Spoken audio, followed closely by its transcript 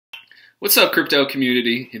What's up, crypto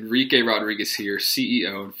community? Enrique Rodriquez here,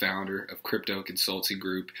 CEO and founder of Crypto Consulting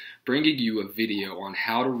Group, bringing you a video on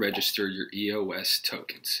how to register your EOS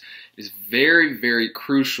tokens. It is very, very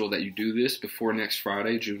crucial that you do this before next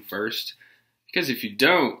Friday, June 1st, because if you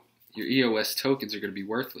don't, your EOS tokens are going to be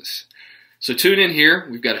worthless. So tune in here.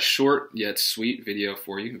 We've got a short yet sweet video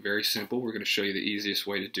for you. Very simple. We're going to show you the easiest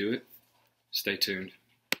way to do it. Stay tuned.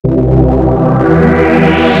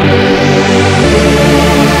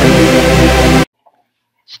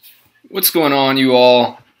 What's going on, you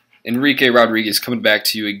all? Enrique Rodriquez coming back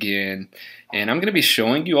to you again, and I'm going to be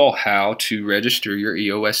showing you all how to register your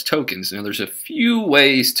EOS tokens. Now, there's a few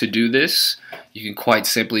ways to do this. You can quite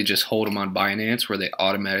simply just hold them on Binance where they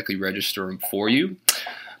automatically register them for you.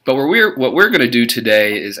 But what we're going to do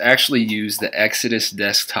today is actually use the Exodus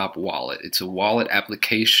desktop wallet. It's a wallet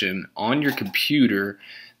application on your computer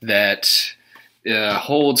that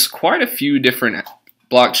holds quite a few different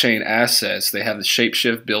blockchain assets. They have the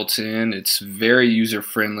shapeshift built in. It's very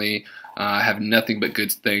user-friendly. I have nothing but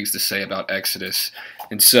good things to say about Exodus.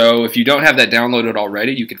 And so if you don't have that downloaded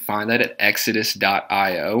already, you can find that at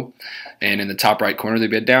exodus.io. And in the top right corner,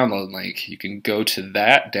 there'll be a download link. You can go to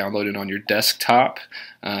that, download it on your desktop,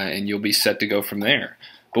 and you'll be set to go from there.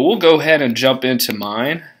 But we'll go ahead and jump into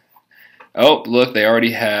mine. Oh, look, they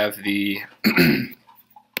already have the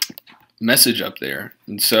message up there.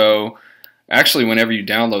 And so actually, whenever you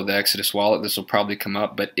download the Exodus wallet, this will probably come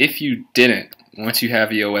up. But if you didn't, once you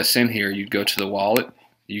have EOS in here, you'd go to the wallet,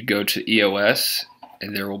 you'd go to EOS,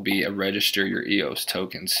 and there will be a Register Your EOS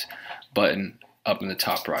Tokens button up in the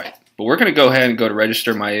top right. But we're going to go ahead and go to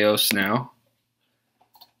Register My EOS now.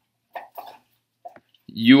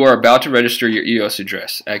 You are about to register your EOS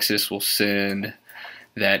address. Exodus will send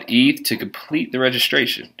that ETH to complete the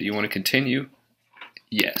registration. Do you want to continue?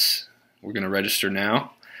 Yes. We're going to register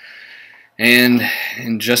now. And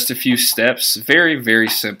in just a few steps, very, very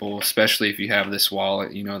simple, especially if you have this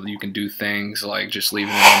wallet. You know, you can do things like just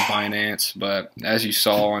leaving it on Binance. But as you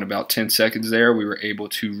saw in about 10 seconds there, we were able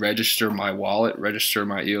to register my wallet, register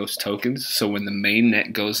my EOS tokens. So when the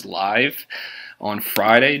mainnet goes live on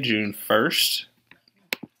Friday, June 1st,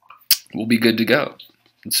 we'll be good to go.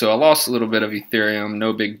 And so I lost a little bit of Ethereum,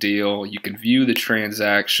 no big deal. You can view the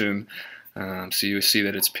transaction. So you see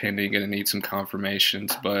that it's pending and it needs some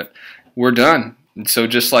confirmations, but we're done. And so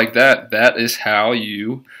just like that, that is how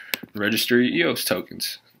you register your EOS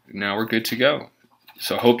tokens. Now we're good to go.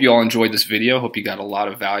 So I hope you all enjoyed this video. Hope you got a lot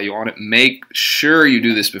of value on it. Make sure you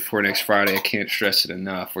do this before next Friday. I can't stress it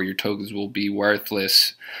enough, or your tokens will be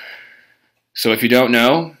worthless. So if you don't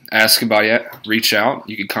know, ask somebody, reach out.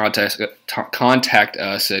 You can contact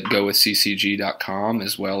us at gowithccg.com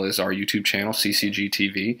as well as our YouTube channel, CCG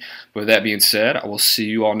TV. With that being said, I will see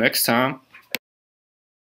you all next time.